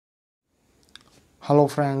Hello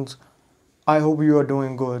friends, I hope you are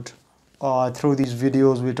doing good. Through these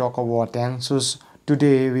videos we talk about tenses.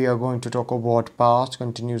 Today we are going to talk about past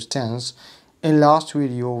continuous tense. In last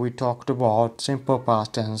video we talked about simple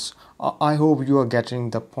past tense. I hope you are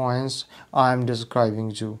getting the points I am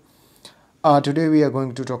describing you. Today we are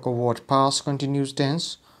going to talk about past continuous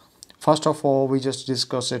tense. First of all, we just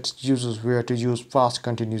discuss its uses where to use past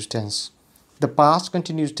continuous tense. The past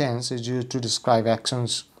continuous tense is used to describe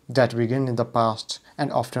actions that begin in the past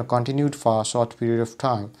and often continued for a short period of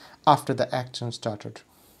time after the action started.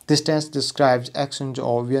 This tense describes actions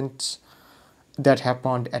or events that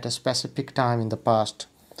happened at a specific time in the past.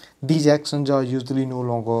 These actions are usually no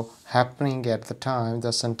longer happening at the time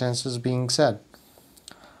the sentence is being said.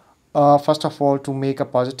 First of all, to make a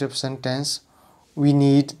positive sentence, we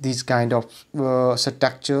need these kind of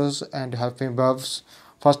structures and helping verbs.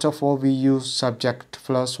 First of all, we use subject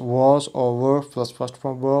plus was or verb plus first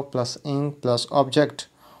form verb plus ing plus object.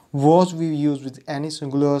 Was we use with any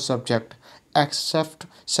singular subject except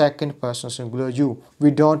second person singular you.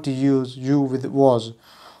 We don't use you with was.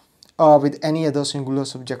 With any other singular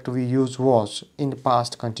subject we use was in the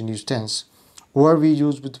past continuous tense. Were we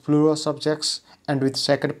use with plural subjects and with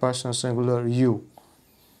second person singular you.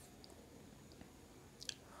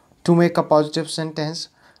 To make a positive sentence,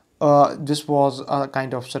 this was a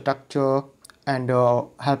kind of structure and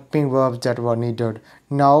helping verbs that were needed.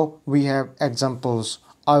 Now we have examples.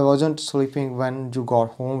 I wasn't sleeping when you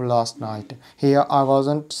got home last night. Here I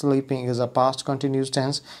wasn't sleeping is a past continuous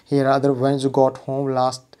tense. Here other when you got home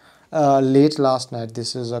late last night.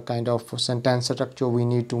 This is a kind of sentence structure we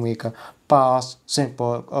need to make a past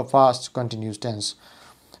simple past continuous tense.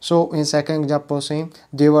 So in second example saying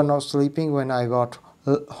they were not sleeping when I got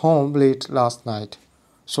home late last night.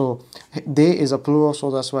 So they is a plural, so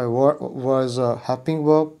that's why was a helping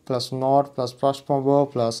verb plus not plus first form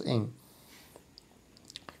verb plus ing.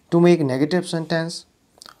 To make negative sentence,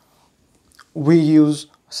 we use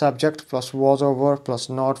subject plus was or verb plus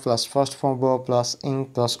not plus first form verb plus ing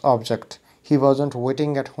plus object. He wasn't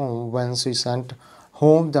waiting at home when she sent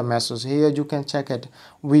home the message. Here you can check it.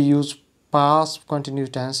 We use past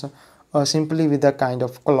continuous tense simply with a kind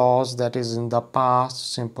of clause that is in the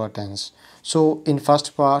past simple tense. So in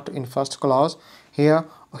first clause, here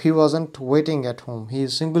he wasn't waiting at home. He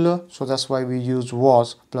is singular, so that's why we use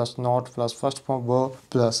was plus not plus first form verb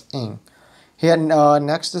plus ing. Here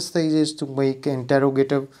next stage is to make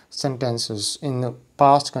interrogative sentences in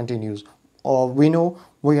past continuous. Or we know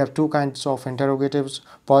we have two kinds of interrogatives,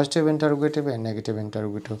 positive interrogative and negative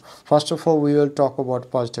interrogative. First of all, we will talk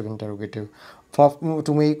about positive interrogative.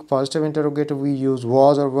 To make positive interrogative, we use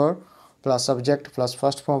was or were plus subject plus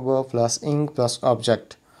first form verb plus ing plus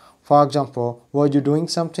object. For example, were you doing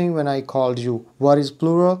something when I called you? Were is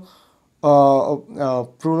plural,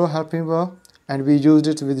 plural helping verb, and we used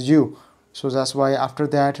it with you. So that's why after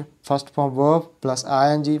that first form verb plus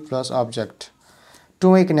ing plus object.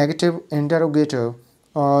 To make negative interrogative,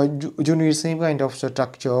 you need same kind of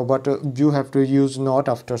structure, but you have to use not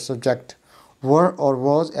after subject. Were or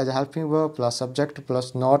was as a helping verb plus subject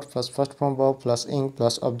plus not plus first form verb plus ing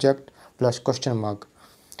plus object plus question mark.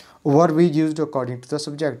 Were we used according to the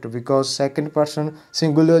subject because second person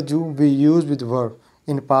singular you we use with were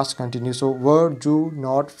in past continuous. So were you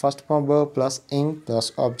not first form verb plus ing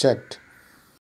plus object.